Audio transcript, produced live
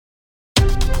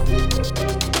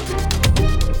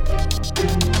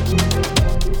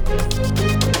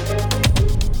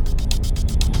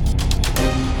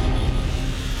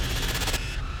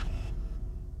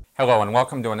Hello and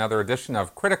welcome to another edition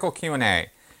of Critical Q&A,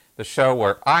 the show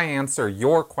where I answer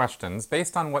your questions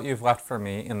based on what you've left for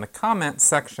me in the comment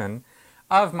section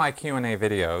of my Q&A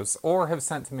videos or have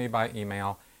sent to me by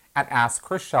email at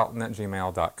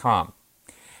askchrisshelton@gmail.com.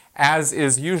 As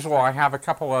is usual, I have a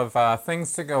couple of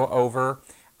things to go over.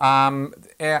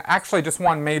 Actually, just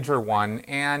one major one.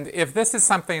 And if this is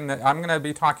something that I'm going to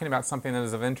be talking about, something that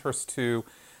is of interest to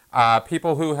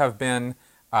people who have been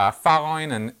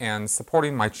following and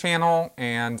supporting my channel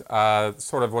and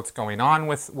sort of what's going on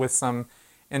with some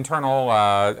internal,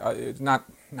 not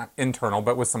internal,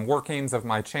 but with some workings of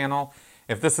my channel.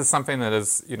 If this is something that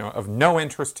is, of no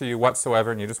interest to you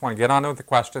whatsoever and you just want to get on with the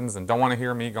questions and don't want to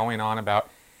hear me going on about,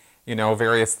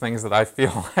 various things that I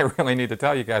feel I really need to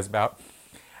tell you guys about,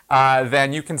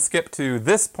 then you can skip to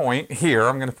this point here.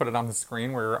 I'm going to put it on the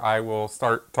screen where I will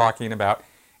start talking about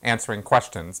answering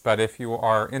questions. But if you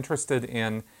are interested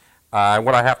in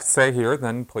what I have to say here,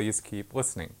 then please keep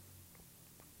listening.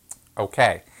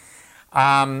 Okay.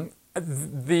 The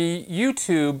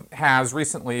YouTube has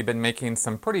recently been making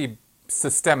some pretty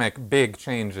systemic big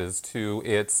changes to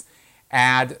its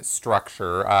ad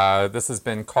structure. This has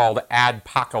been called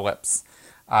adpocalypse,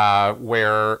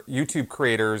 where YouTube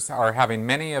creators are having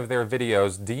many of their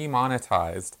videos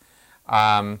demonetized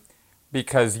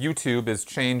because YouTube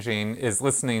is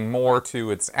listening more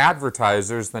to its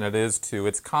advertisers than it is to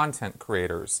its content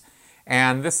creators.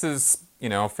 And this is,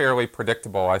 fairly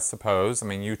predictable, I suppose. I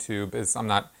mean, YouTube is, I'm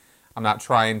not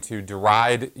trying to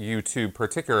deride YouTube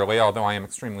particularly, although I am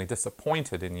extremely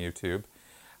disappointed in YouTube,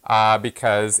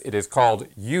 because it is called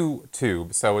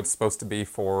YouTube, so it's supposed to be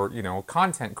for,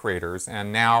 content creators.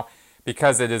 And now,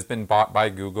 because it has been bought by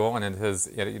Google and it has,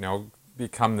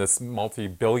 become this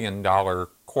multi-billion-dollar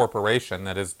corporation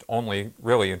that is only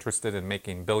really interested in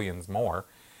making billions more,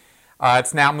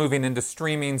 it's now moving into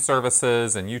streaming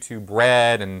services and YouTube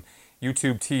Red and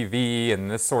YouTube TV and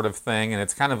this sort of thing, and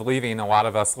it's kind of leaving a lot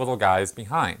of us little guys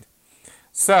behind.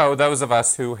 So those of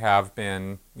us who have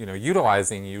been,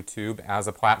 utilizing YouTube as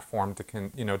a platform to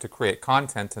create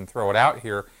content and throw it out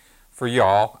here for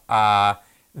y'all,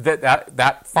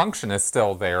 that function is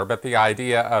still there, but the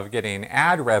idea of getting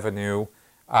ad revenue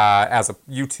as a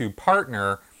YouTube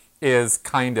partner is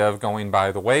kind of going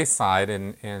by the wayside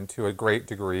and to a great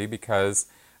degree because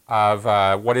of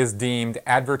what is deemed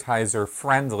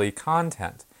advertiser-friendly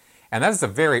content. And that is a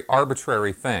very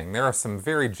arbitrary thing. There are some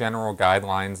very general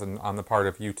guidelines on the part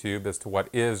of YouTube as to what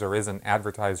is or isn't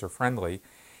advertiser-friendly,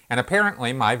 and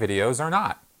apparently my videos are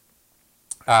not.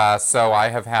 So I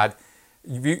have had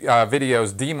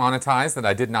videos demonetized that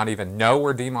I did not even know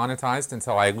were demonetized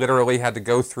until I literally had to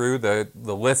go through the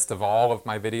list of all of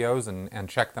my videos and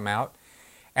check them out.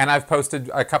 And I've posted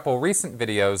a couple recent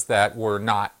videos that were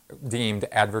not deemed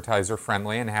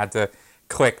advertiser-friendly and had to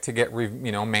click to get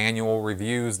manual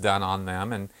reviews done on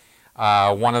them, and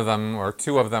one of them or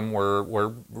two of them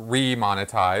were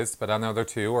re-monetized, but another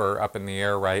two are up in the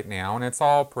air right now, and it's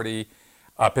all pretty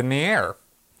up in the air.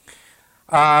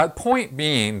 Point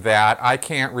being that I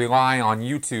can't rely on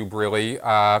YouTube really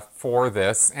for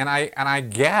this, and I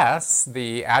guess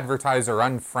the advertiser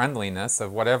unfriendliness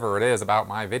of whatever it is about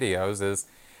my videos is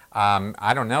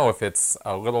I don't know if it's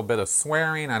a little bit of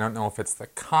swearing, I don't know if it's the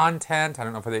content, I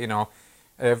don't know if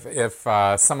if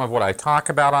some of what I talk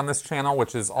about on this channel,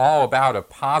 which is all about a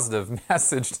positive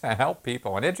message to help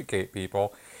people and educate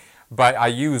people, but I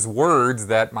use words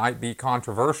that might be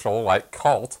controversial, like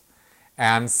cult,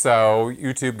 and so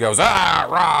YouTube goes,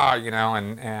 rah,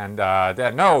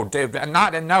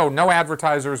 no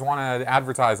advertisers want to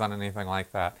advertise on anything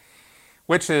like that,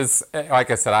 which is, like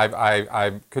I said,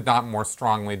 I could not more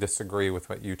strongly disagree with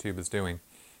what YouTube is doing.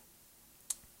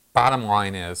 Bottom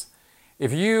line is,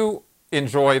 if you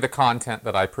enjoy the content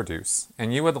that I produce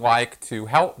and you would like to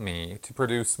help me to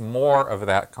produce more of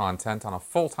that content on a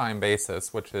full-time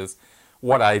basis, which is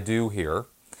what I do here,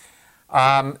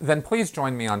 then please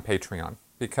join me on Patreon,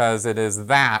 because it is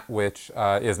that which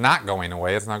is not going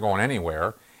away, it's not going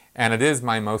anywhere, and it is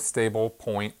my most stable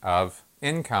point of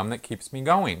income that keeps me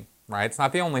going, right? It's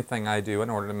not the only thing I do in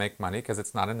order to make money, because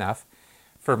it's not enough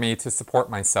for me to support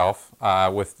myself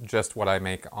with just what I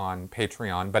make on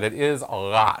Patreon, but it is a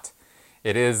lot.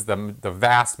 It is the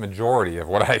vast majority of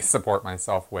what I support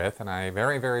myself with, and I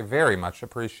very, very, very much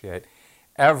appreciate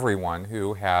everyone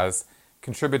who has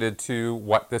contributed to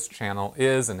what this channel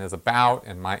is and is about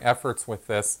and my efforts with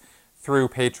this through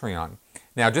Patreon.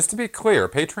 Now, just to be clear,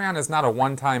 Patreon is not a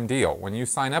one-time deal. When you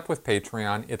sign up with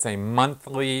Patreon, it's a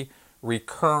monthly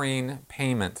recurring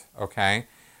payment, okay?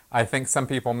 I think some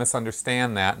people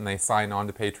misunderstand that and they sign on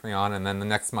to Patreon and then the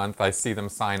next month I see them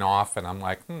sign off and I'm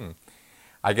like,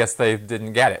 I guess they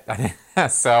didn't get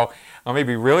it. So let me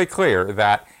be really clear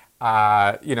that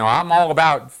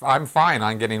I'm fine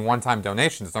on getting one-time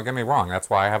donations. Don't get me wrong. That's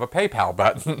why I have a PayPal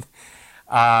button.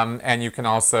 And you can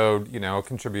also,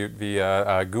 contribute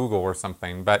via Google or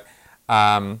something. But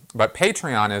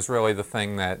Patreon is really the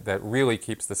thing that really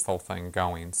keeps this whole thing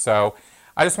going. So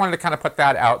I just wanted to kind of put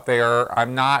that out there.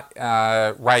 I'm not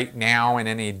right now in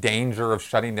any danger of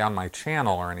shutting down my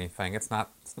channel or anything.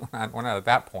 We're not at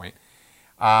that point.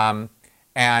 And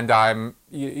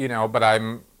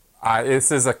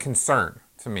this is a concern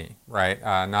to me, right?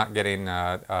 Not getting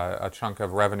a chunk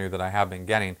of revenue that I have been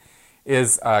getting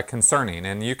is concerning.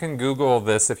 And you can Google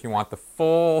this if you want the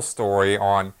full story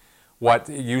on what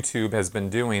YouTube has been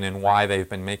doing and why they've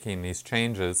been making these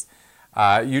changes.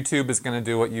 YouTube is going to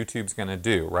do what YouTube's going to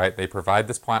do, right? They provide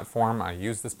this platform. I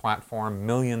use this platform.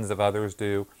 Millions of others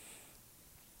do.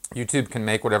 YouTube can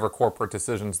make whatever corporate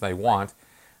decisions they want,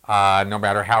 no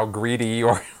matter how greedy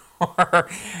or whatever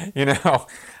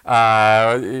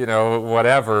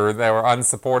they were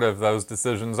unsupportive those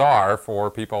decisions are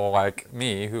for people like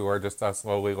me, who are just us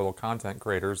lowly little content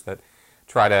creators that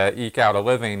try to eke out a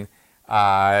living.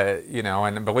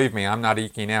 And believe me, I'm not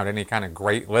eking out any kind of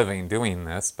great living doing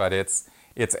this, but it's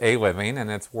a living,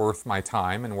 and it's worth my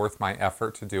time and worth my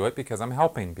effort to do it because I'm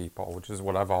helping people, which is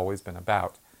what I've always been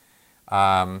about.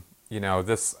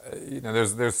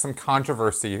 There's some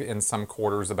controversy in some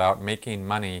quarters about making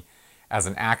money as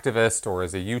an activist or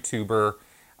as a YouTuber,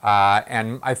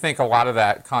 and I think a lot of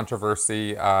that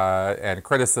controversy and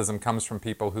criticism comes from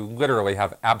people who literally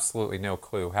have absolutely no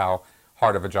clue how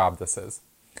hard of a job this is.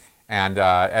 And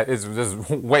this is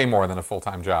way more than a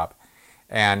full-time job.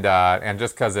 And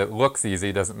just because it looks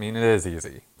easy doesn't mean it is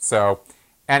easy. So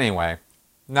anyway,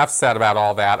 enough said about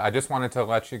all that. I just wanted to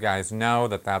let you guys know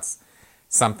that that's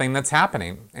something that's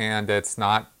happening. And it's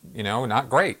not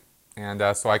great.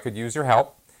 And so I could use your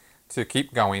help to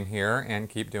keep going here and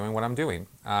keep doing what I'm doing.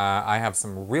 I have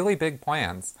some really big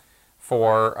plans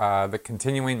for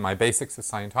continuing my Basics of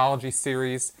Scientology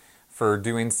series, for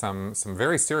doing some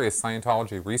very serious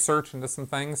Scientology research into some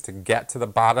things to get to the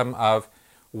bottom of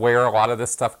where a lot of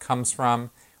this stuff comes from,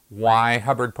 why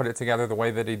Hubbard put it together the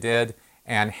way that he did,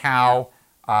 and how,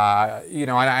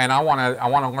 and I want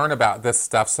to learn about this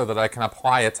stuff so that I can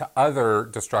apply it to other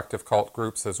destructive cult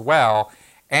groups as well,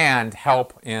 and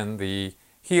help in the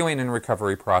healing and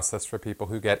recovery process for people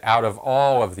who get out of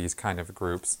all of these kind of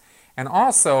groups, and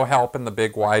also help in the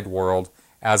big wide world,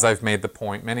 as I've made the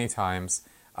point many times,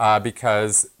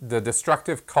 because the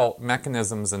destructive cult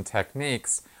mechanisms and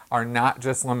techniques are not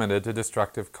just limited to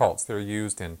destructive cults. They're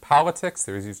used in politics,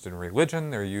 they're used in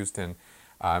religion, they're used in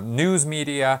news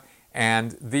media,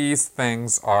 and these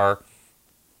things are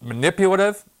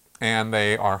manipulative and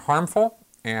they are harmful,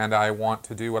 and I want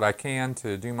to do what I can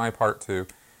to do my part to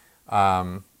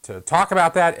talk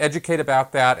about that, educate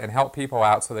about that, and help people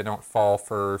out so they don't fall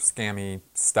for scammy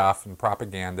stuff and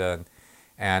propaganda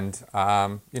and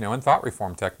thought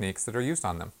reform techniques that are used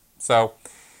on them. So,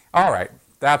 all right,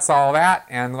 that's all that,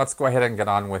 and let's go ahead and get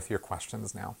on with your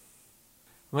questions now.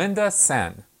 Linda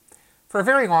Sen. For a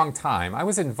very long time, I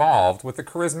was involved with the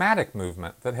charismatic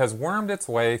movement that has wormed its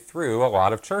way through a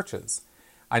lot of churches.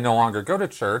 I no longer go to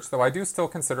church, though I do still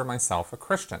consider myself a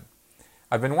Christian.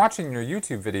 I've been watching your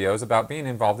YouTube videos about being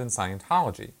involved in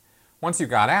Scientology. Once you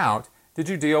got out, did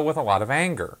you deal with a lot of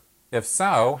anger? If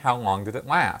so, how long did it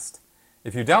last?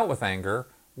 If you dealt with anger,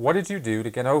 what did you do to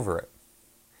get over it?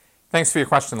 Thanks for your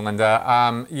question,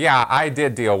 Linda. Yeah, I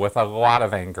did deal with a lot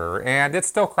of anger, and it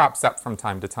still crops up from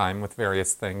time to time with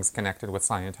various things connected with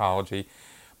Scientology.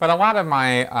 But a lot of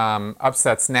my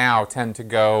upsets now tend to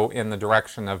go in the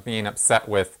direction of being upset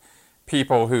with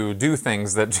people who do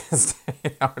things that just,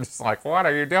 just like, what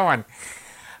are you doing?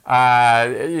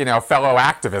 Fellow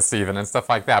activists even and stuff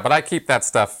like that. But I keep that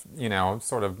stuff,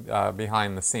 sort of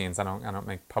behind the scenes. I don't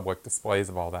make public displays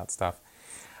of all that stuff.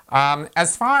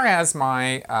 As far as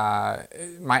my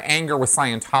anger with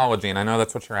Scientology, and I know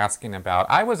that's what you're asking about,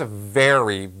 I was a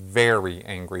very, very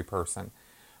angry person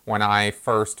when I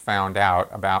first found out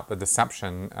about the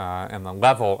deception and the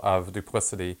level of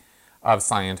duplicity of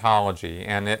Scientology,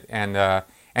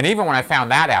 and even when I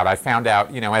found that out, I found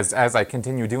out, as I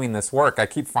continue doing this work, I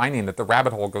keep finding that the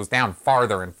rabbit hole goes down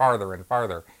farther and farther and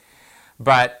farther.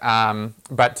 But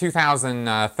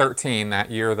 2013,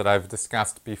 that year that I've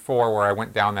discussed before, where I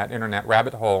went down that internet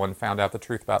rabbit hole and found out the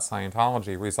truth about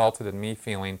Scientology, resulted in me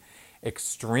feeling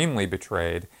extremely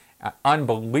betrayed,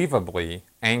 unbelievably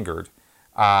angered,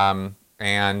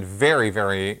 and very,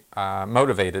 very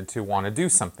motivated to want to do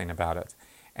something about it.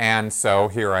 And so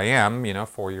here I am,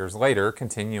 4 years later,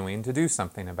 continuing to do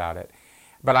something about it.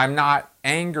 but I'm not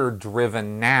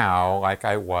anger-driven now like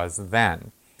I was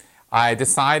then. I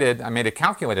made a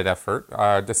calculated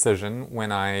decision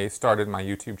when I started my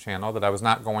YouTube channel that I was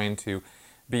not going to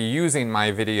be using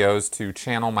my videos to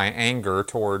channel my anger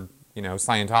toward,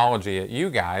 Scientology at you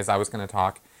guys. I was going to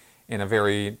talk in a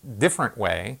very different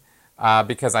way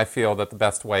because I feel that the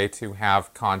best way to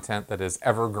have content that is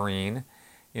evergreen,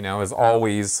 is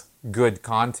always good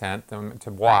content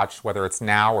to watch, whether it's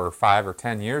now or 5 or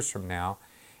 10 years from now,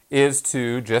 is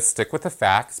to just stick with the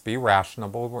facts, be rational,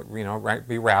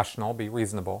 be rational, be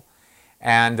reasonable,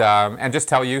 and just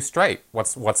tell you straight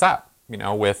what's up,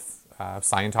 with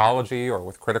Scientology or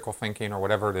with critical thinking or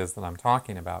whatever it is that I'm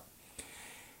talking about.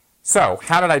 So,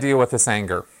 how did I deal with this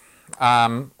anger?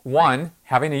 One,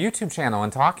 having a YouTube channel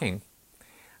and talking.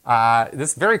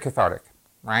 This is very cathartic,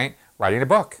 right? Writing a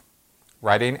book,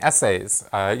 writing essays.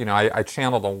 I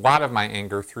channeled a lot of my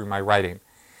anger through my writing.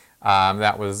 And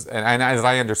as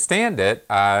I understand it,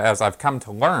 as I've come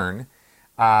to learn,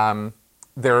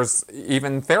 there's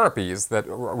even therapies that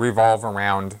revolve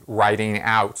around writing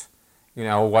out,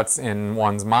 what's in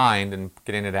one's mind and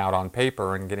getting it out on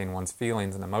paper and getting one's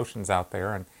feelings and emotions out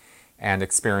there and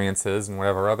experiences and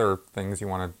whatever other things you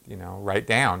want to, write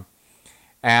down.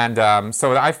 And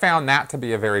so I found that to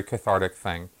be a very cathartic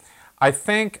thing. I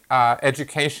think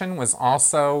education was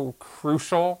also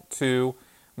crucial to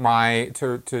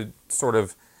to sort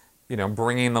of,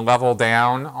 bringing the level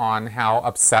down on how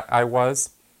upset I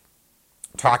was.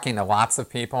 Talking to lots of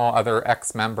people, other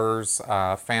ex-members,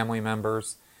 family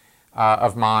members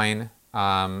of mine,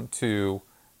 to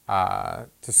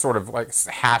sort of like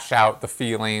hash out the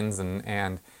feelings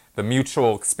and the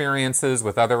mutual experiences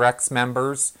with other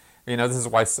ex-members. This is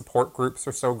why support groups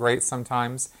are so great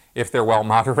sometimes, if they're well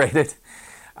moderated.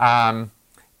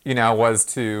 Was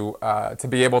to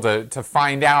be able to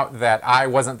find out that I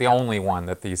wasn't the only one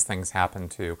that these things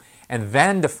happened to. And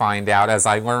then to find out, as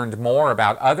I learned more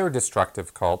about other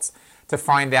destructive cults, to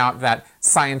find out that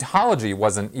Scientology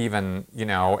wasn't even,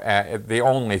 the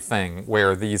only thing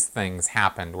where these things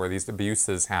happened, where these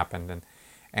abuses happened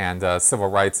and civil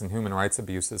rights and human rights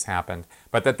abuses happened.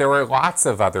 But that there were lots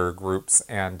of other groups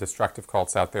and destructive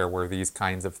cults out there where these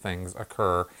kinds of things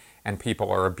occur and people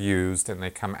are abused and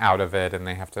they come out of it and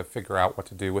they have to figure out what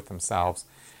to do with themselves.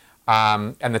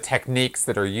 And the techniques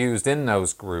that are used in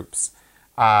those groups.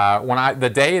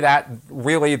 The day that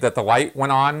the light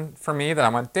went on for me, that I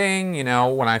went ding,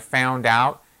 when I found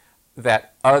out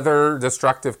that other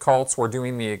destructive cults were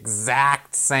doing the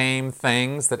exact same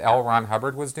things that L. Ron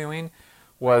Hubbard was doing,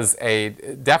 was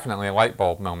definitely a light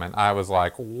bulb moment. I was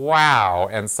like, wow.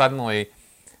 And suddenly,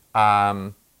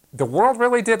 the world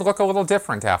really did look a little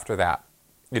different after that,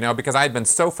 because I had been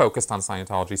so focused on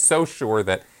Scientology, so sure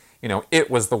that, it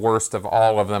was the worst of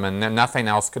all of them and nothing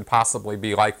else could possibly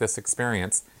be like this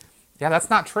experience. Yeah, that's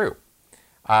not true.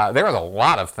 There are a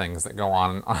lot of things that go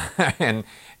on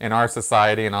in our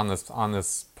society and on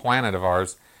this planet of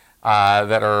ours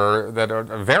that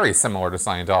are very similar to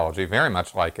Scientology, very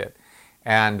much like it.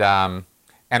 And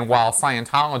while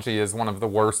Scientology is one of the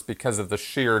worst because of the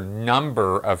sheer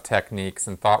number of techniques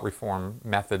and thought reform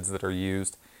methods that are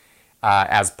used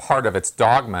as part of its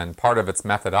dogma and part of its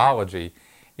methodology,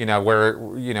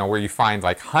 where you find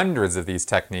like hundreds of these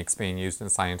techniques being used in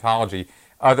Scientology,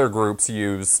 other groups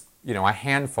use a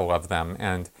handful of them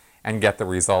and get the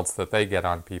results that they get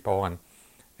on people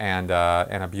and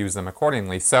abuse them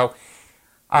accordingly. So.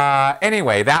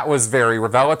 Anyway, that was very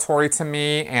revelatory to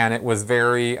me, and it was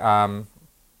very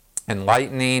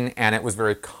enlightening, and it was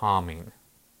very calming.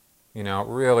 It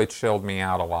really chilled me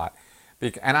out a lot.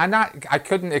 And I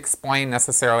couldn't explain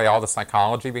necessarily all the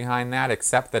psychology behind that,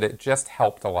 except that it just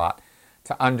helped a lot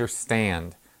to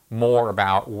understand more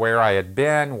about where I had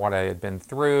been, what I had been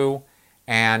through,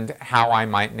 and how I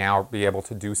might now be able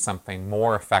to do something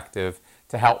more effective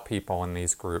to help people in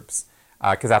these groups,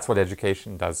 because that's what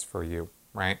education does for you.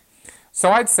 Right?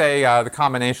 So I'd say the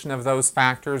combination of those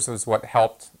factors was what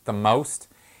helped the most.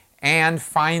 And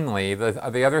finally,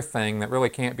 the other thing that really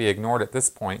can't be ignored at this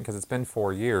point, because it's been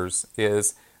 4 years,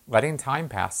 is letting time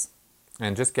pass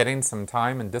and just getting some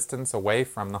time and distance away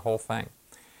from the whole thing.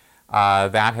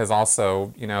 That has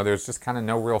also, there's just kind of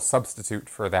no real substitute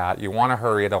for that. You want to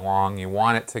hurry it along. You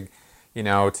want it to,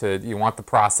 you want the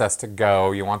process to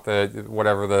go. You want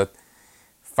whatever the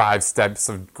 5 steps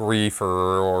of grief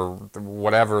or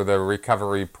whatever the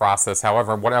recovery process,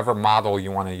 whatever model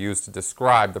you want to use to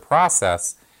describe the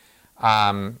process,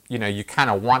 you kind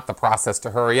of want the process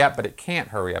to hurry up, but it can't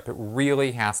hurry up. It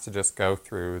really has to just go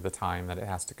through the time that it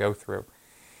has to go through.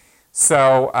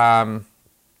 So,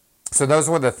 so those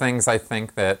were the things I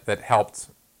think that helped,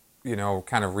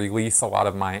 kind of release a lot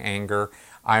of my anger.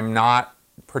 I'm not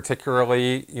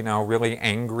particularly, really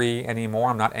angry anymore.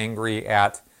 I'm not angry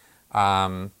at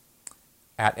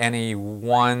any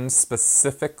one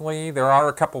specifically. There are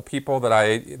a couple people that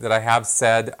I have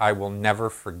said I will never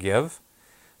forgive,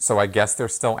 so I guess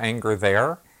there's still anger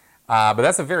there. But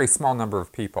that's a very small number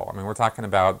of people. I mean, we're talking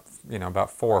about about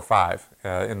 4 or 5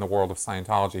 in the world of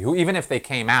Scientology who, even if they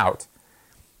came out,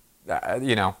 I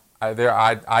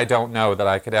don't know that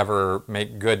I could ever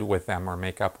make good with them or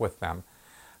make up with them.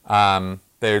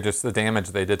 They're just, the damage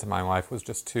they did to my life was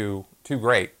just too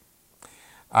great.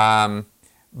 But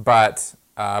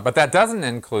that doesn't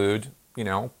include,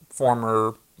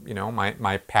 former,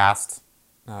 my past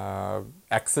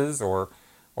exes or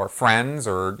friends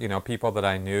or, people that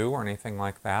I knew or anything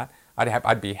like that.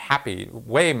 I'd be happy,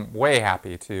 way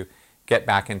happy to get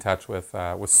back in touch with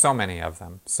so many of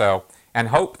them. So, and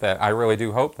I really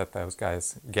do hope that those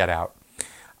guys get out.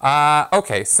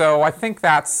 Okay, so I think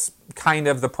that's kind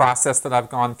of the process that I've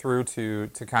gone through to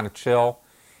kind of chill.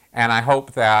 And I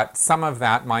hope that some of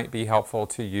that might be helpful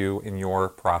to you in your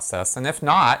process. And if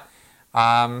not,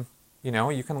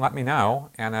 you can let me know,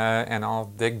 and I'll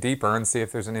dig deeper and see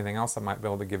if there's anything else I might be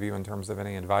able to give you in terms of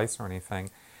any advice or anything.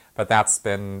 But that's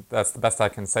the best I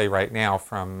can say right now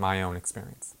from my own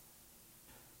experience.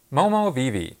 Momo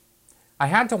Vivi. I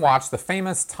had to watch the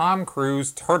famous Tom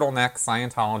Cruise turtleneck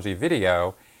Scientology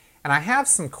video, and I have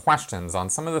some questions on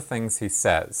some of the things he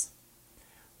says.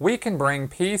 We can bring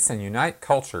peace and unite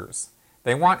cultures.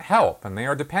 They want help, and they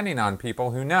are depending on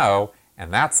people who know,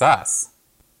 and that's us.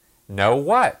 Know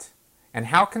what? And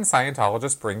how can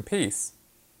Scientologists bring peace?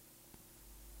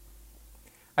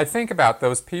 I think about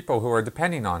those people who are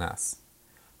depending on us.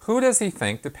 Who does he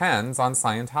think depends on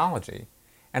Scientology?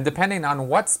 And depending on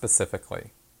what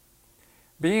specifically?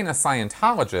 Being a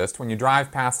Scientologist, when you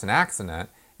drive past an accident,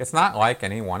 it's not like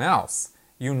anyone else.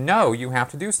 You know you have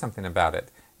to do something about it.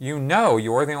 You know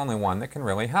you're the only one that can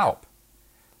really help.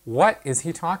 What is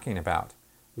he talking about?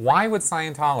 Why would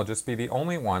Scientologists be the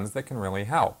only ones that can really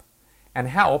help? And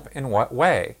help in what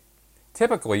way?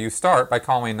 Typically, you start by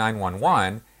calling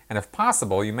 911, and if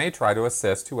possible, you may try to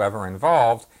assist whoever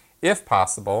involved, if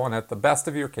possible, and at the best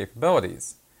of your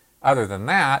capabilities. Other than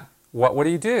that, what would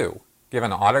he do? Give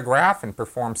an autograph and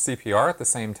perform CPR at the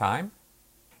same time?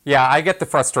 Yeah, I get the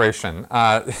frustration.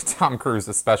 Tom Cruise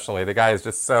especially. The guy is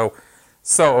just so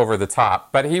over the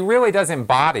top. But he really does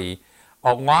embody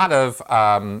a lot of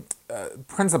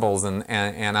principles and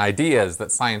ideas that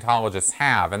Scientologists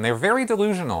have. And they're very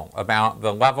delusional about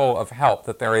the level of help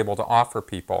that they're able to offer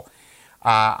people.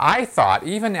 I thought,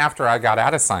 even after I got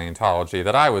out of Scientology,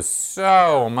 that I was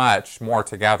so much more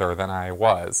together than I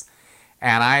was.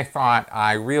 And I thought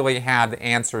I really had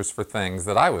answers for things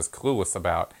that I was clueless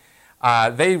about.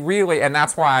 They really, and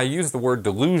that's why I use the word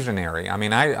delusionary. I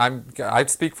mean, I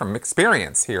speak from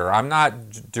experience here. I'm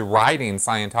not deriding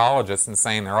Scientologists and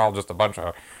saying they're all just a bunch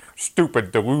of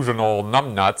stupid, delusional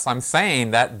numbnuts. I'm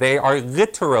saying that they are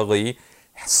literally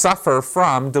suffer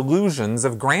from delusions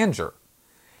of grandeur.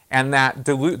 And that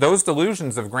those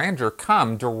delusions of grandeur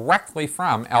come directly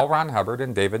from L. Ron Hubbard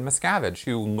and David Miscavige,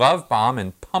 who love bomb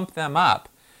and pump them up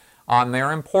on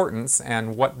their importance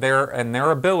and what their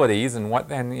abilities and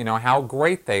how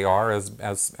great they are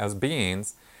as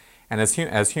beings and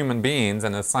as human beings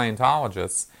and as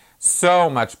Scientologists, so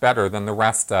much better than the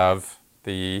rest of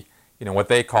the what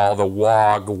they call the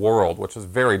WOG world, which is a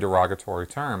very derogatory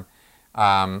term,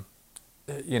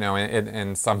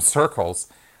 in some circles.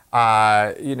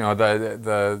 The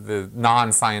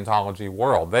non-Scientology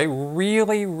world. They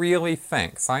really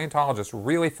think, Scientologists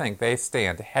really think they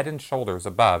stand head and shoulders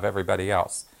above everybody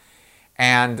else.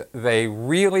 And they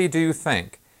really do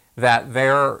think that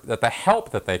the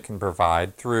help that they can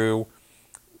provide through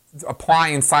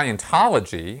applying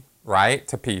Scientology, right,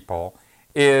 to people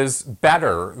is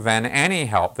better than any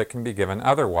help that can be given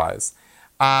otherwise.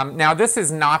 Now, this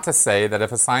is not to say that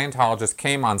if a Scientologist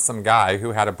came on some guy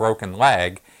who had a broken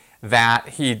leg, that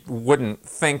he wouldn't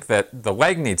think that the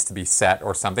leg needs to be set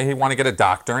or something. He'd want to get a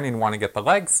doctor and he'd want to get the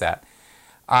leg set.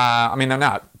 I mean, they're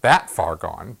not that far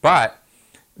gone, but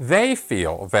they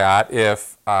feel that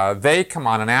if they come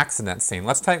on an accident scene,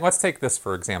 let's take this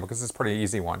for example, because it's a pretty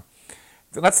easy one.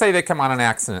 Let's say they come on an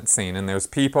accident scene and there's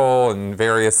people in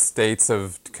various states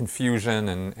of confusion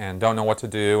and don't know what to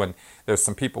do, and there's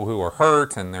some people who are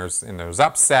hurt and there's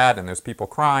upset and there's people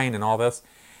crying and all this.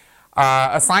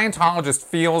 A Scientologist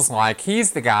feels like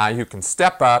he's the guy who can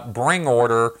step up, bring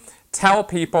order, tell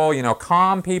people,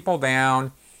 calm people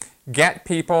down, get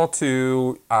people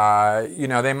to, the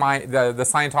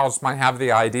Scientologists might have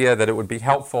the idea that it would be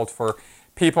helpful for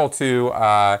people to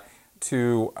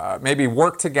to maybe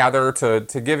work together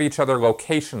to give each other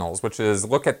locationals, which is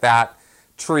look at that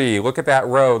tree, look at that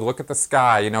road, look at the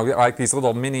sky, you know, like these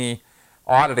little mini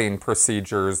auditing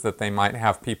procedures that they might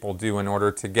have people do in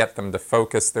order to get them to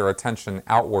focus their attention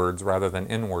outwards rather than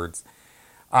inwards.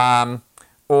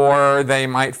 Or they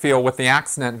might feel with the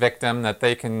accident victim that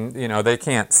they can, you know, they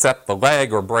can't set the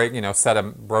leg or break, you know, set a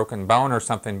broken bone or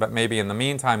something, but maybe in the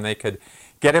meantime they could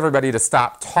get everybody to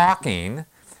stop talking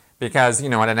because, you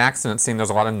know, at an accident scene there's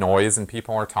a lot of noise and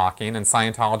people are talking, and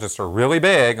Scientologists are really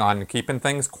big on keeping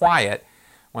things quiet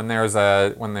when there's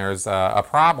a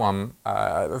problem,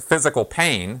 physical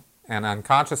pain and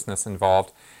unconsciousness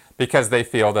involved, because they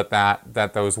feel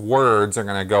that those words are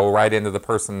going to go right into the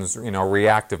person's, you know,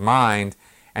 reactive mind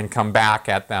and come back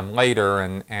at them later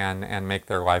and make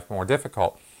their life more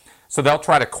difficult. So they'll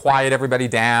try to quiet everybody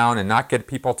down and not get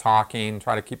people talking,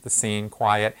 try to keep the scene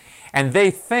quiet. And they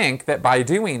think that by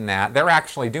doing that, they're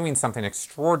actually doing something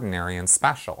extraordinary and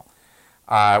special,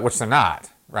 which they're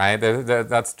not, right?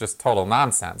 That's just total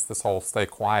nonsense, this whole stay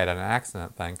quiet at an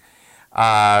accident thing.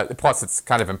 Plus, it's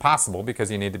kind of impossible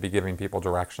because you need to be giving people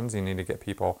directions, you need to get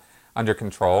people under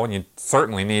control, and you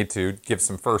certainly need to give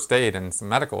some first aid and some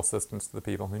medical assistance to the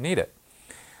people who need it.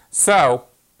 So,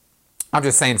 I'm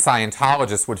just saying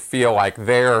Scientologists would feel like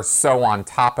they're so on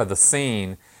top of the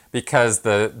scene because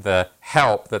the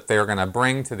help that they're going to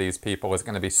bring to these people is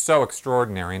going to be so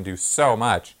extraordinary and do so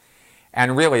much.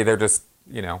 And really, they're just,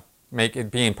 you know,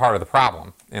 being part of the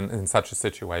problem in such a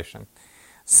situation.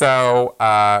 So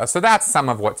that's some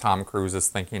of what Tom Cruise is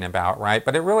thinking about, right?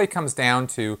 But it really comes down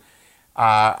to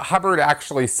Hubbard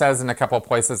actually says in a couple of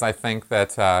places, I think,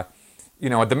 that you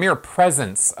know, the mere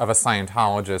presence of a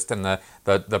Scientologist and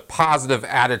the positive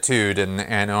attitude and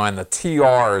the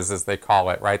TRs, as they call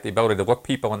it, right, the ability to look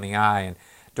people in the eye and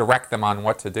direct them on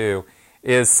what to do,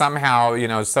 is somehow, you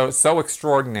know, so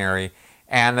extraordinary,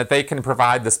 and that they can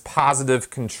provide this positive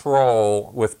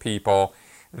control with people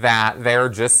that they're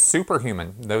just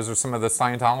superhuman. Those are some of the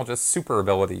Scientologist super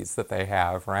abilities that they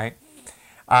have, right?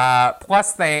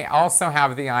 Plus, they also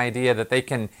have the idea that they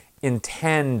can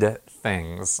intend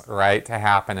things, right, to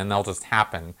happen, and they'll just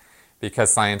happen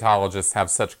because Scientologists have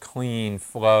such clean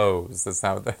flows. That's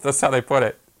how they put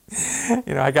it.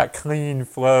 You know, I got clean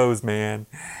flows, man.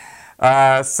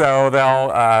 So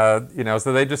they'll, you know,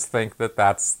 so they just think that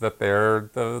they're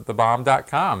the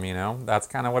bomb.com, you know. That's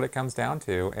kind of what it comes down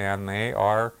to, and they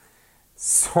are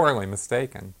sorely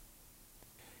mistaken.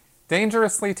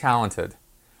 Dangerously talented.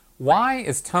 Why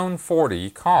is Tone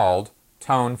 40 called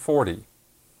Tone 40?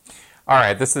 All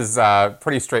right, this is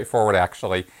pretty straightforward,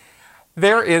 actually.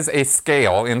 There is a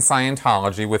scale in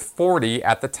Scientology with 40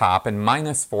 at the top and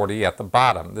minus 40 at the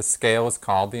bottom. This scale is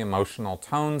called the emotional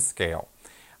tone scale.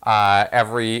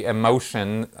 Every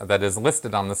emotion that is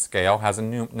listed on the scale has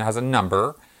a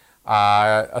number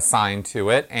assigned to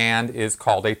it and is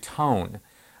called a tone.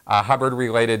 Hubbard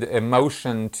related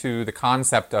emotion to the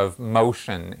concept of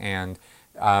motion and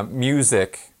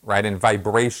music, right, and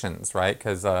vibrations, right,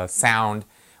 because sound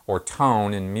or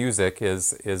tone in music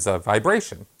is a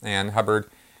vibration, and Hubbard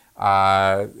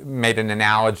made an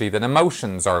analogy that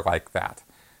emotions are like that.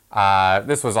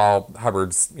 This was all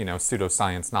Hubbard's, you know,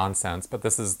 pseudoscience nonsense, but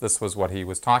this was what he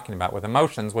was talking about with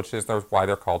emotions, which is why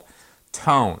they're called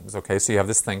tones. Okay, so you have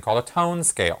this thing called a tone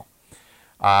scale,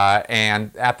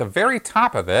 and at the very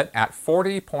top of it, at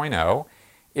 40.0,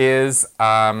 is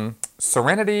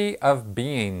serenity of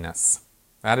beingness.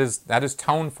 That is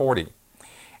tone 40.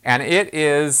 And it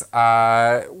is,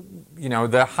 you know,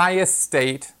 the highest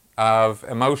state of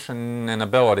emotion and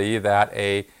ability that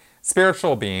a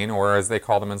spiritual being, or as they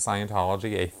call them in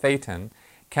Scientology, a thetan,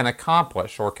 can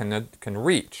accomplish or can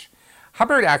reach.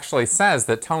 Hubbard actually says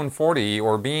that tone 40,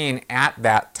 or being at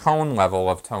that tone level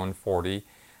of tone 40,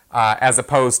 as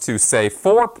opposed to, say,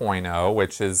 4.0,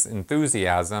 which is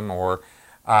enthusiasm, or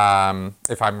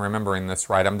if I'm remembering this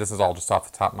right, this is all just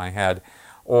off the top of my head,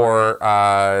 or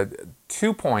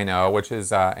 2.0, which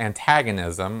is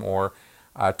antagonism, or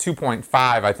 2.5,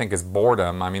 I think, is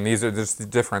boredom. I mean, these are just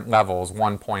different levels.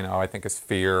 1.0, I think, is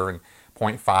fear, and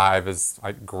 0.5 is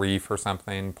like grief or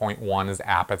something. 0.1 is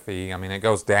apathy. I mean, it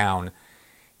goes down.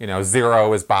 You know,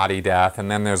 0 is body death, and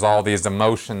then there's all these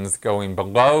emotions going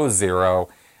below 0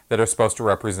 that are supposed to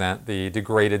represent the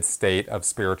degraded state of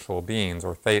spiritual beings,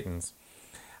 or thetans.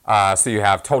 So you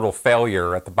have total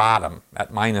failure at the bottom,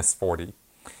 at minus 40.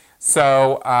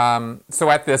 So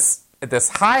at this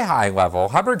high level,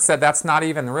 Hubbard said that's not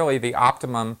even really the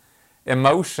optimum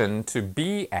emotion to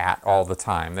be at all the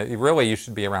time. That you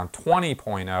should be around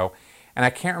 20.0, and I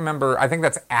can't remember. I think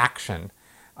that's action.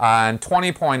 And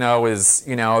 20.0 is,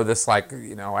 this like,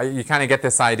 you kind of get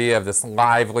this idea of this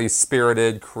lively,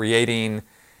 spirited, creating,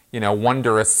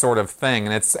 wondrous sort of thing.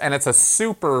 And it's a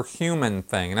superhuman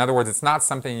thing. In other words, it's not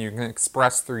something you can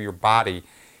express through your body.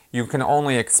 You can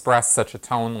only express such a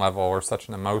tone level or such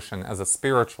an emotion as a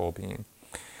spiritual being.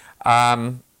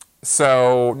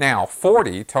 So now,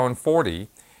 40, tone 40,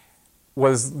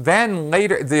 was then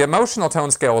later, the emotional tone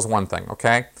scale is one thing,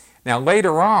 okay? Now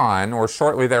later on, or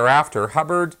shortly thereafter,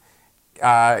 Hubbard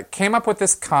came up with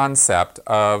this concept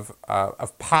of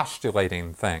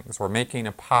postulating things, or making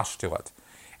a postulate.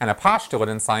 And a postulate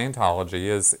in Scientology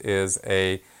is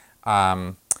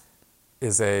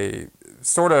a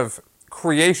sort of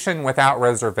creation without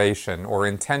reservation, or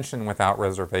intention without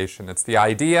reservation. It's the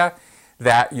idea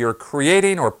that you're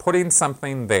creating or putting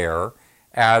something there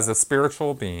as a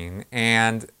spiritual being,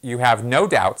 and you have no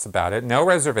doubts about it, no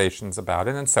reservations about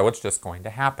it, and so it's just going to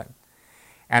happen.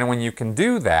 And when you can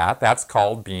do that, that's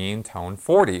called being tone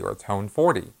 40 or tone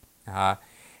 40. So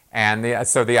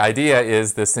the idea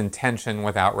is this intention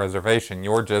without reservation.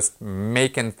 You're just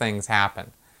making things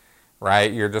happen,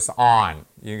 right? You're just on.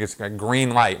 You just got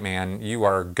green light, man. You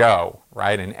are go,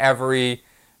 right? In every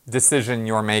decision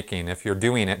you're making, if you're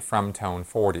doing it from tone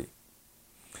 40.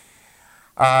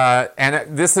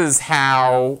 And this is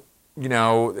how,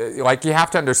 like you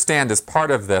have to understand as part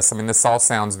of this, I mean, this all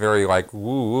sounds very like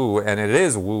woo-woo, and it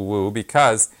is woo-woo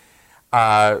because,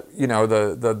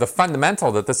 the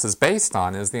fundamental that this is based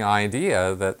on is the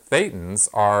idea that Thetans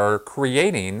are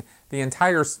creating the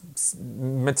entire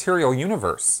material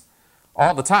universe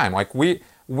all the time. Like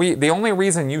the only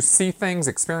reason you see things,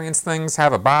 experience things,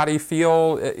 have a body,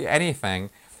 feel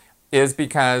anything is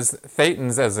because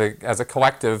Thetans as a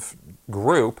collective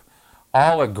group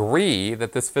all agree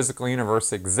that this physical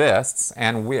universe exists,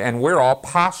 and we're all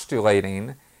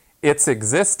postulating its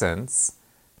existence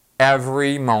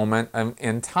every moment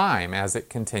in time as it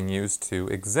continues to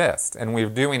exist. And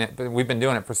we've been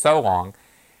doing it for so long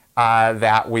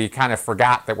that we kind of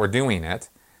forgot that we're doing it,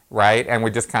 right? And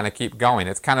we just kind of keep going.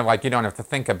 It's kind of like you don't have to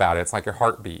think about it. It's like your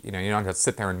heartbeat. You don't have to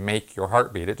sit there and make your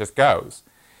heartbeat. It just goes.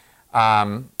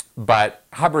 But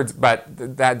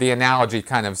the analogy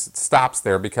kind of stops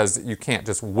there because you can't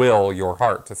just will your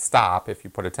heart to stop if you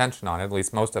put attention on it. At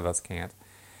least most of us can't.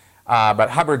 But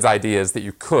Hubbard's idea is that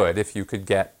you could, if you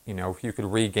could if you could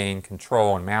regain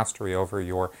control and mastery over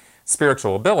your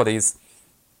spiritual abilities,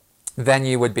 then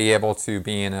you would be able to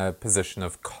be in a position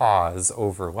of cause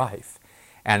over life.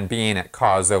 And being at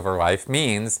cause over life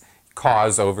means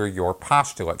cause over your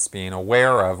postulates, being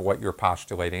aware of what you're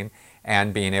postulating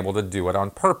and being able to do it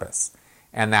on purpose.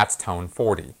 And that's tone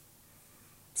 40.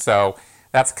 So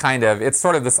that's it's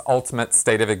sort of this ultimate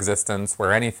state of existence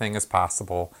where anything is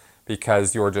possible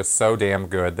because you're just so damn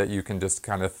good that you can just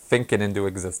kind of think it into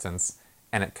existence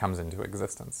and it comes into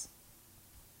existence.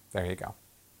 There you go.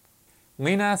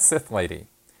 Lena Sith Lady.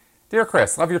 Dear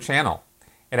Chris, love your channel.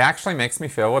 It actually makes me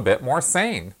feel a bit more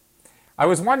sane. I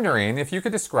was wondering if you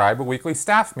could describe a weekly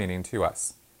staff meeting to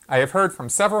us. I have heard from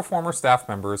several former staff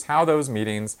members how those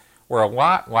meetings were a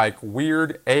lot like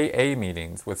weird AA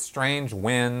meetings with strange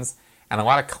winds and a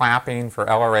lot of clapping for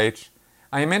LRH.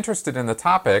 I am interested in the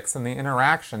topics and the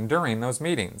interaction during those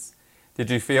meetings. Did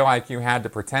you feel like you had to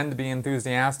pretend to be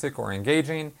enthusiastic or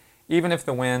engaging, even if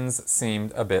the winds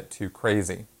seemed a bit too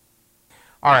crazy?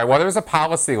 All right, well, there's a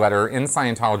policy letter in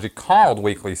Scientology called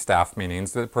Weekly Staff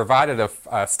Meetings that provided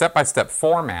a step-by-step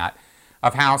format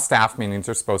of how staff meetings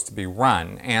are supposed to be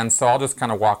run. And so I'll just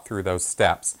kind of walk through those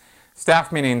steps.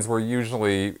 Staff meetings were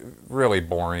usually really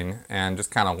boring and just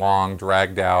kind of long,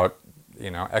 dragged out,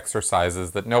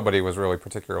 exercises that nobody was really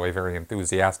particularly very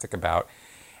enthusiastic about.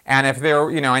 And if there,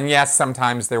 and yes,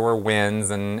 sometimes there were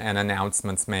wins and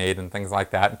announcements made and things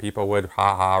like that, and people would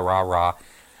ha-ha, rah-rah.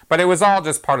 But it was all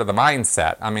just part of the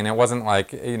mindset. I mean, it wasn't like,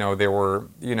 there were,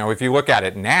 if you look at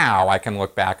it now, I can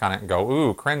look back on it and go,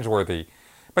 ooh, cringeworthy.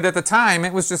 But at the time,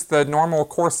 it was just the normal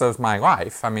course of my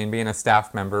life. I mean, being a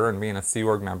staff member and being a Sea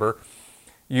Org member,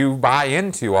 you buy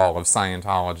into all of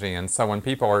Scientology. And so when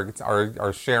people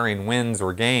are sharing wins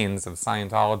or gains of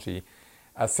Scientology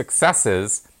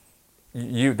successes,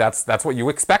 that's what you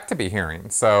expect to be hearing.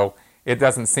 So it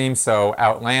doesn't seem so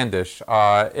outlandish,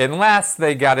 unless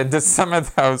they got into some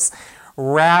of those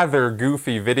rather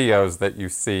goofy videos that you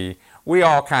see. We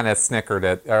all kind of snickered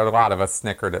at, or a lot of us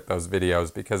snickered at those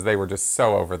videos because they were just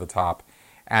so over the top,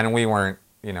 and we weren't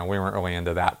really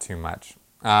into that too much.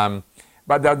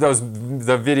 But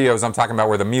the videos I'm talking about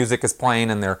where the music is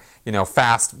playing and they're,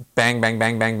 fast, bang, bang,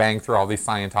 bang, bang, bang through all these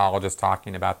Scientologists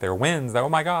talking about their wins. Oh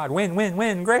my God, win, win,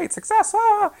 win, great, success,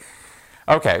 ah!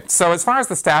 Okay, so as far as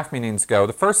the staff meetings go,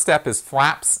 the first step is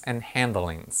flaps and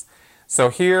handlings. So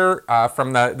here,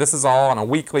 this is all on a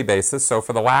weekly basis. So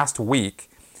for the last week,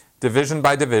 division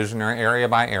by division or area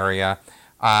by area,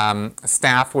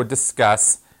 staff would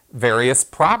discuss various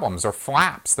problems or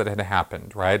flaps that had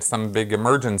happened, right? Some big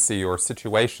emergency or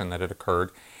situation that had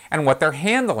occurred, and what their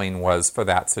handling was for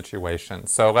that situation.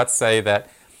 So let's say that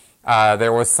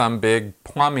there was some big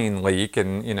plumbing leak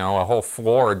and, a whole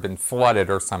floor had been flooded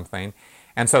or something.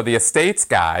 And so the estates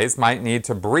guys might need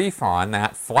to brief on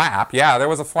that flap. Yeah, there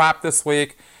was a flap this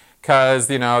week because,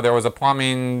 there was a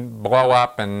plumbing blow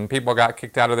up and people got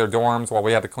kicked out of their dorms while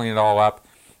we had to clean it all up.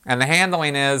 And the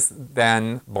handling is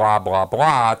then blah, blah,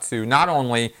 blah, to not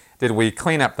only did we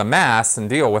clean up the mess and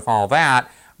deal with all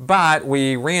that, but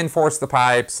we reinforced the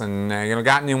pipes and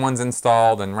got new ones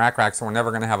installed and rack so we're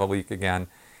never going to have a leak again.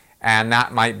 And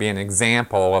that might be an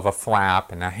example of a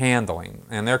flap and a handling.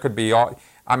 And there could be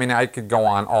I could go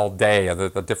on all day of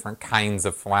the different kinds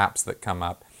of flaps that come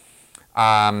up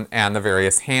and the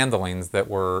various handlings that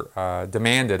were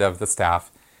demanded of the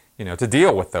staff, to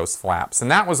deal with those flaps.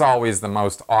 And that was always the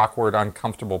most awkward,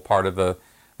 uncomfortable part of the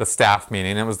staff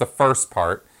meeting. It was the first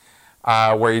part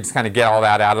where you just kind of get all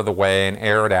that out of the way and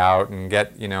air it out and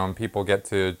and people get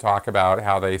to talk about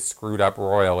how they screwed up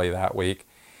royally that week.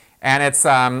 And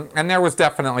and there was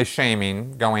definitely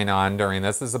shaming going on during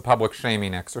this. This is a public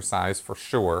shaming exercise for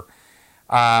sure.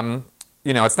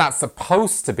 It's not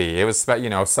supposed to be. It was,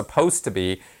 supposed to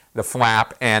be the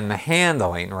flap and the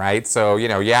handling, right? So,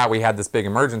 yeah, we had this big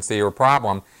emergency or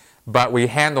problem, but we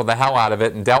handled the hell out of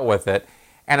it and dealt with it.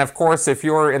 And of course, if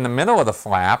you're in the middle of the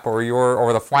flap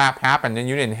or the flap happened and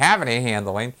you didn't have any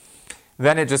handling,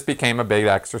 then it just became a big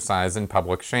exercise in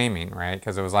public shaming, right?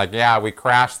 Because it was like, yeah, we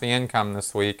crashed the income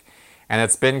this week, and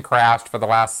it's been crashed for the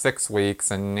last 6 weeks,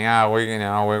 and yeah,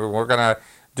 we're gonna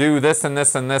do this and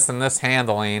this and this and this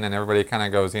handling, and everybody kind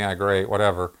of goes, yeah, great,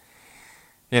 whatever.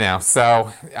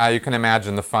 So you can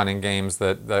imagine the fun and games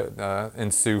that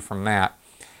ensue from that.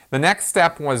 The next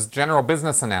step was general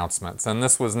business announcements, and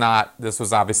this was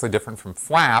obviously different from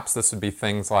flaps. This would be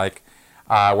things like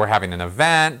we're having an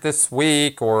event this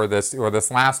week, or this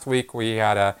last week we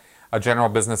had a general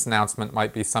business announcement.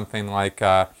 Might be something like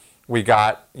we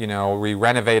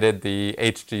renovated the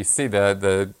HGC,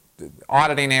 the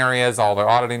auditing areas, all the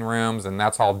auditing rooms, and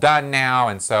that's all done now,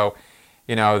 and so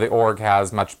the org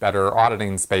has much better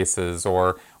auditing spaces.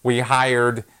 Or we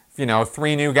hired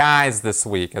 3 new guys this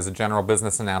week as a general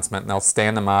business announcement, and they'll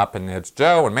stand them up, and it's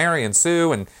Joe and Mary and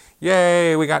Sue, and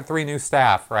yay, we got 3 new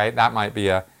staff, right? That might be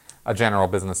a general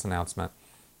business announcement.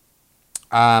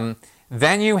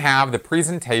 Then you have the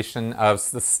presentation of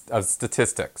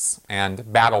statistics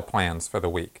and battle plans for the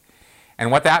week.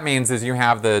 And what that means is you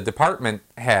have the department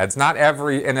heads, not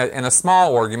in a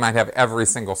small org, you might have every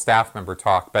single staff member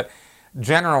talk, but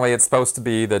generally it's supposed to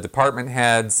be the department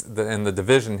heads and the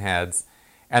division heads,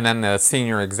 and then the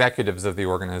senior executives of the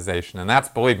organization. And that's,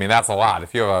 believe me, that's a lot.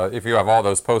 If you have all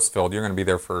those posts filled, you're going to be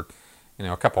there for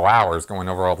a couple hours going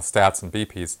over all the stats and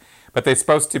BPs. But they're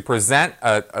supposed to present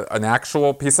an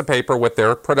actual piece of paper with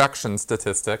their production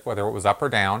statistic, whether it was up or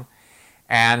down,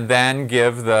 and then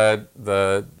give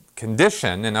the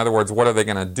condition. In other words, what are they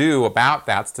going to do about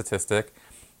that statistic?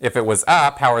 If it was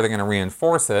up, how are they going to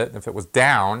reinforce it? If it was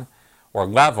down or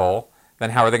level, then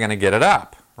how are they going to get it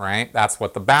up, right? That's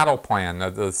what the battle plan,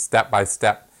 the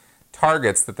step-by-step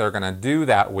targets that they're going to do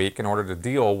that week in order to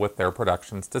deal with their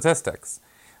production statistics.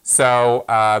 So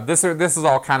this is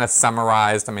all kind of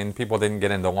summarized. I mean, people didn't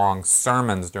get into long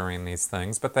sermons during these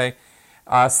things, but they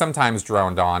sometimes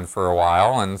droned on for a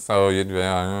while, and so you'd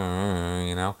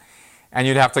and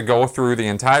you'd have to go through the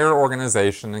entire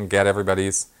organization and get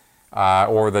everybody's,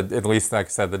 at least, like I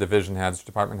said, the division heads,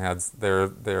 department heads,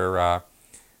 their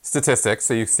statistics,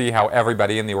 so you see how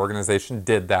everybody in the organization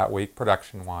did that week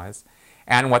production-wise,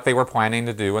 and what they were planning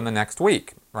to do in the next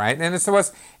week, right? And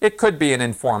it could be an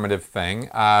informative thing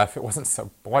if it wasn't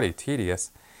so bloody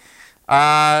tedious.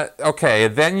 Okay,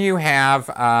 then you have,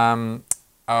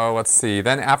 let's see,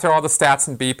 then after all the stats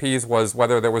and BPs was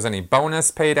whether there was any bonus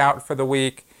paid out for the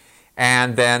week,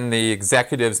 and then the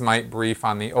executives might brief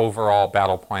on the overall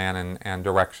battle plan and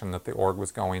direction that the org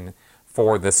was going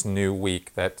for this new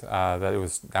week that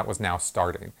was now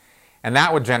starting. And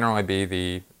that would generally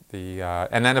be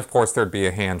and then of course there'd be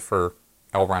a hand for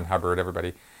L. Ron Hubbard.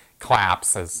 Everybody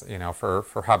claps as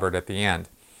for Hubbard at the end.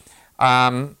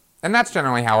 And that's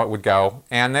generally how it would go.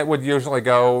 And it would usually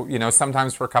go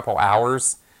sometimes for a couple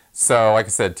hours. So like I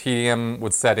said, tedium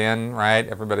would set in, right?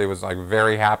 Everybody was like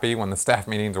very happy when the staff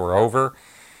meetings were over.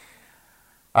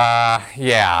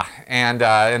 Yeah,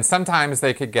 and sometimes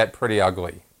they could get pretty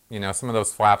ugly. Some of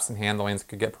those flaps and handlings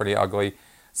could get pretty ugly.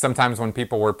 Sometimes when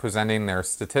people were presenting their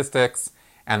statistics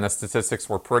and the statistics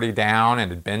were pretty down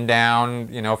and had been down,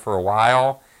 for a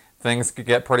while, things could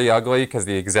get pretty ugly because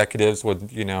the executives would,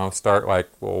 start like,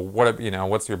 well,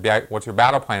 what's your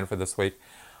battle plan for this week?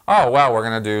 Oh, well, we're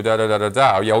going to do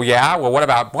da-da-da-da-da. Oh, yeah? Well, what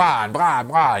about blah, blah,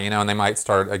 blah? And they might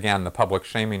start, again, the public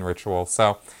shaming ritual.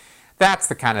 So that's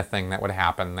the kind of thing that would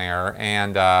happen there.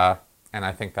 And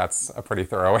I think that's a pretty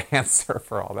thorough answer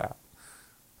for all that.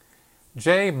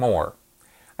 Jay Moore.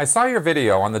 I saw your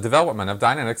video on the development of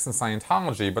Dianetics in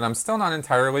Scientology, but I'm still not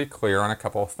entirely clear on a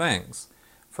couple of things.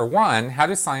 For one, how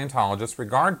do Scientologists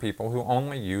regard people who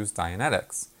only use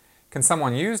Dianetics? Can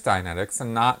someone use Dianetics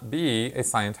and not be a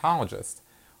Scientologist?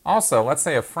 Also, let's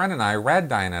say a friend and I read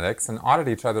Dianetics and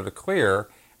audited each other to clear,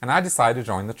 and I decide to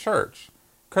join the church.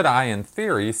 Could I, in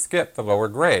theory, skip the lower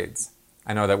grades?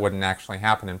 I know that wouldn't actually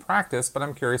happen in practice, but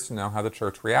I'm curious to know how the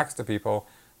church reacts to people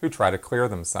who try to clear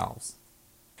themselves.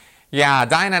 Yeah,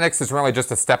 Dianetics is really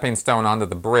just a stepping stone onto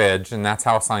the bridge, and that's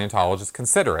how Scientologists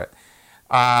consider it.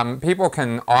 People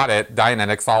can audit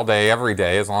Dianetics all day, every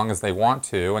day, as long as they want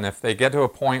to, and if they get to a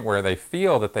point where they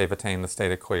feel that they've attained the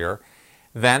state of clear,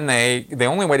 then the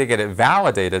only way to get it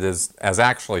validated as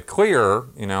actually clear,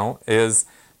 is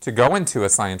to go into a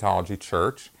Scientology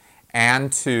church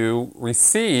and to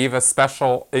receive a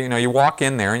special, you walk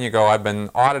in there and you go, I've been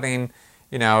auditing,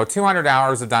 200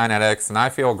 hours of Dianetics and I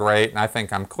feel great and I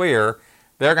think I'm clear.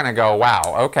 They're going to go, wow,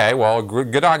 okay, well,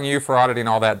 good on you for auditing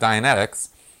all that Dianetics.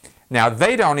 Now,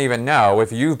 they don't even know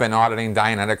if you've been auditing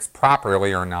Dianetics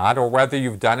properly or not, or whether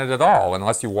you've done it at all,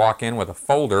 unless you walk in with a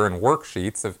folder and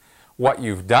worksheets of what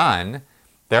you've done.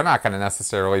 They're not going to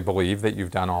necessarily believe that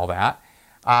you've done all that.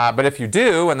 But if you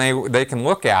do, and they can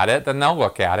look at it, then they'll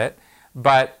look at it.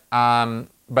 But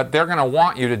they're going to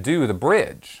want you to do the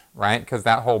bridge, right? Because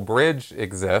that whole bridge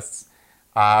exists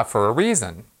for a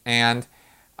reason. And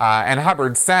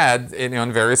Hubbard said,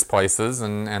 in various places,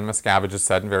 and Miscavige has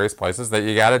said in various places, that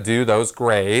you got to do those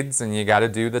grades, and you got to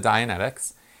do the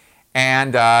Dianetics,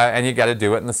 and you got to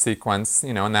do it in the sequence,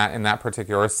 in that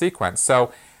particular sequence.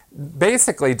 So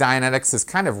basically, Dianetics is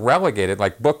kind of relegated,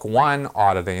 like Book 1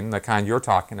 auditing, the kind you're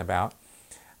talking about,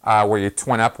 where you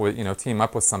team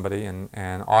up with somebody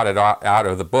and audit out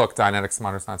of the book, Dianetics,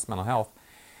 Modern Science, Mental Health.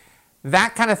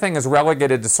 That kind of thing is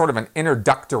relegated to sort of an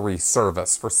introductory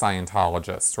service for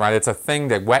Scientologists, right? It's a thing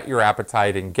to whet your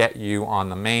appetite and get you on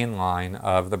the main line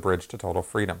of the bridge to total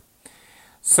freedom.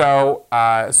 So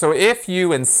if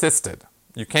you insisted,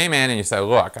 you came in and you said,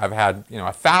 look, I've had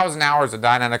 1,000 hours of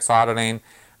Dianetics auditing,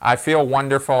 I feel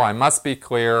wonderful, I must be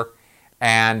clear,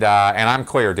 and I'm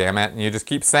clear, damn it, and you just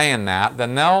keep saying that,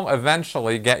 then they'll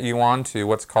eventually get you onto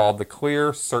what's called the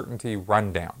Clear Certainty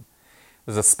Rundown.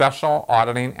 There's a special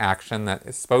auditing action that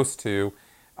is supposed to,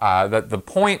 that the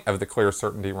point of the Clear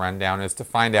Certainty Rundown is to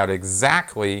find out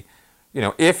exactly,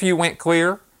 if you went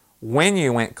clear, when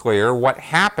you went clear, what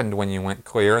happened when you went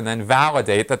clear, and then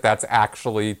validate that that's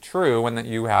actually true and that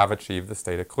you have achieved the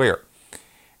state of clear.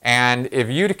 And if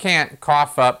you can't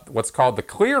cough up what's called the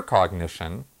clear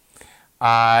cognition,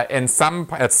 at some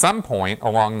point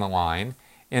along the line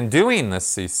in doing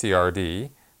this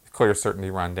CCRD, Clear Certainty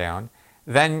Rundown,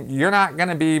 then you're not going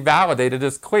to be validated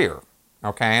as clear,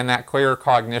 okay? And that clear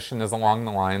cognition is along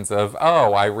the lines of,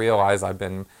 oh, I realize I've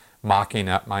been mocking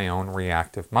up my own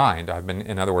reactive mind.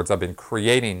 In other words, I've been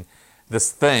creating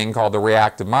this thing called the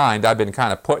reactive mind. I've been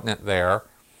kind of putting it there.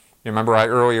 You remember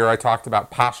earlier I talked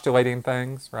about postulating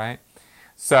things, right?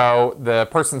 So the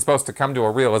person's supposed to come to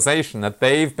a realization that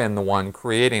they've been the one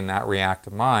creating that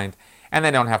reactive mind, and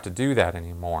they don't have to do that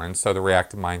anymore. And so the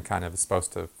reactive mind kind of is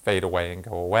supposed to fade away and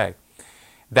go away.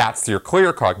 That's your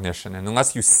clear cognition. And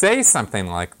unless you say something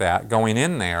like that going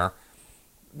in there,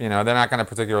 they're not going to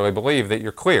particularly believe that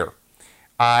you're clear.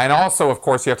 And also, of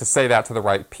course, you have to say that to the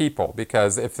right people,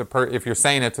 because if you're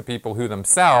saying it to people who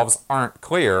themselves aren't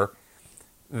clear,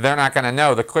 they're not going to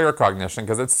know the clear cognition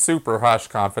because it's super hush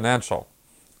confidential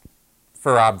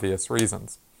for obvious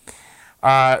reasons.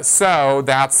 So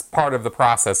that's part of the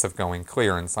process of going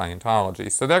clear in Scientology.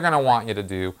 So they're going to want you to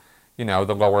do,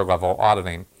 the lower level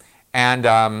auditing. And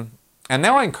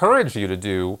they'll encourage you to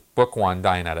do Book 1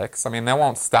 Dianetics. I mean, they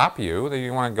won't stop you.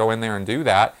 You want to go in there and do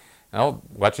that, they'll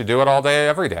let you do it all day,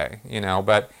 every day,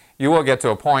 But you will get to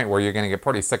a point where you're going to get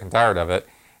pretty sick and tired of it,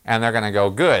 and they're going to go,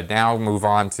 good, now move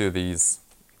on to these,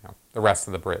 the rest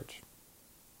of the bridge.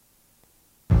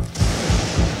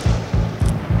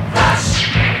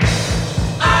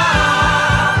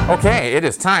 Okay, it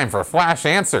is time for Flash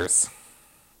Answers.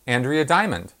 Andrea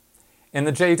Diamond. In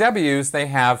the JWs, they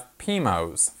have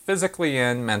PMOs, physically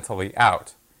in, mentally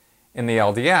out. In the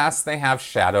LDS, they have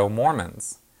Shadow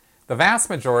Mormons. The vast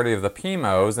majority of the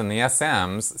PMOs and the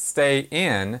SMs stay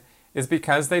in is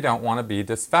because they don't want to be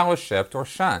disfellowshipped or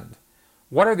shunned.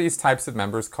 What are these types of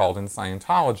members called in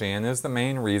Scientology, and is the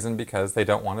main reason because they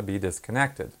don't want to be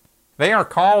disconnected? They are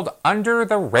called under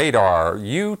the radar,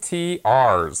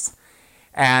 UTRs.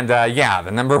 And yeah,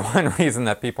 the number one reason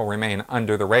that people remain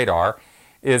under the radar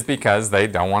is because they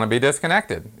don't want to be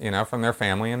disconnected, from their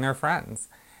family and their friends.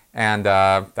 And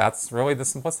that's really the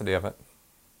simplicity of it.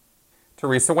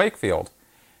 Teresa Wakefield.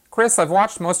 Chris, I've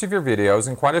watched most of your videos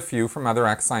and quite a few from other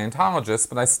ex-Scientologists,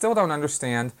 but I still don't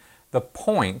understand the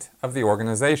point of the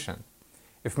organization.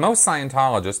 If most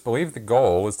Scientologists believe the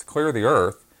goal is to clear the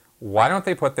earth, why don't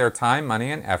they put their time, money,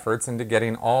 and efforts into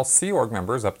getting all Sea Org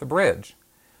members up the bridge?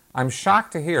 I'm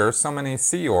shocked to hear so many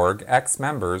Sea Org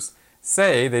ex-members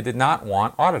say they did not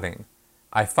want auditing.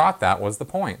 I thought that was the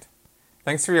point.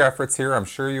 Thanks for your efforts here. I'm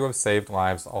sure you have saved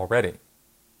lives already.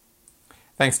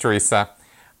 Thanks, Teresa.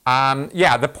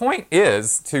 Yeah, the point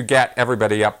is to get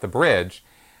everybody up the bridge.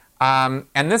 And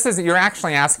this is, you're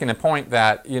actually asking a point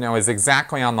that, is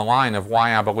exactly on the line of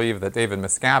why I believe that David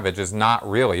Miscavige is not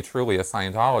really truly a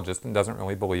Scientologist and doesn't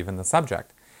really believe in the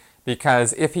subject.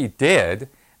 Because if he did,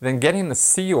 then getting the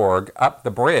Sea Org up the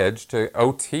bridge to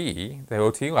OT, the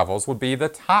OT levels, would be the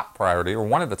top priority, or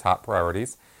one of the top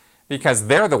priorities, because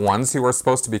they're the ones who are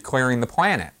supposed to be clearing the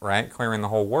planet, right? Clearing the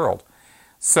whole world.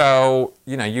 So,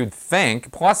 you'd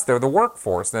think, plus they're the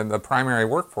workforce, they're the primary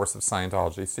workforce of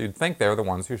Scientology, so you'd think they're the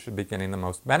ones who should be getting the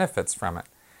most benefits from it.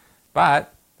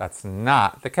 But that's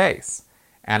not the case.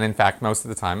 And in fact, most of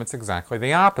the time, it's exactly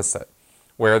the opposite,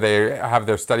 where they have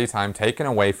their study time taken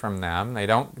away from them. They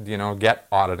don't, get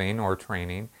auditing or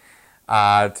training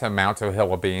to mount a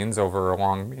hill of beans over a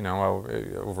long,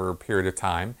 over a period of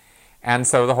time. And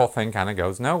so the whole thing kind of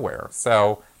goes nowhere.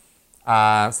 So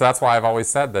that's why I've always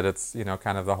said that it's,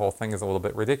 kind of the whole thing is a little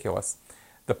bit ridiculous.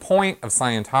 The point of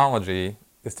Scientology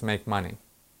is to make money.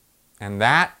 And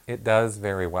that it does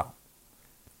very well.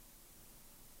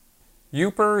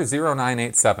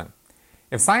 Uper0987.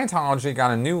 If Scientology got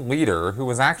a new leader who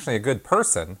was actually a good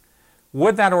person,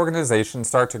 would that organization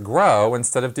start to grow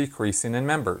instead of decreasing in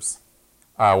members?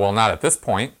 Well, not at this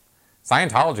point.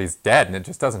 Scientology's dead and it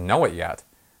just doesn't know it yet.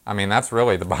 I mean, that's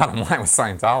really the bottom line with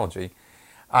Scientology.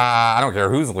 I don't care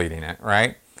who's leading it,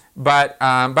 right? But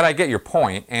I get your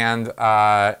point, and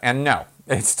no,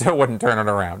 it still wouldn't turn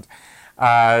it around.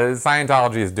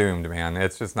 Scientology is doomed, man.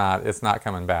 It's not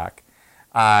coming back.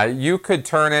 You could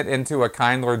turn it into a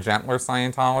kindler, gentler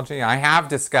Scientology. I have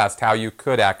discussed how you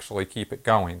could actually keep it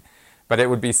going, but it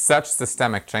would be such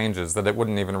systemic changes that it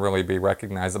wouldn't even really be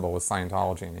recognizable as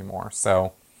Scientology anymore.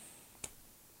 So,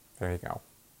 there you go.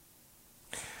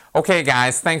 Okay,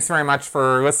 guys, thanks very much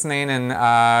for listening and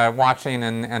watching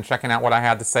and checking out what I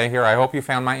had to say here. I hope you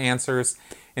found my answers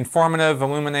informative,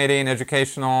 illuminating,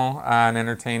 educational, and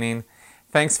entertaining.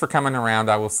 Thanks for coming around.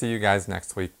 I will see you guys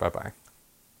next week. Bye-bye.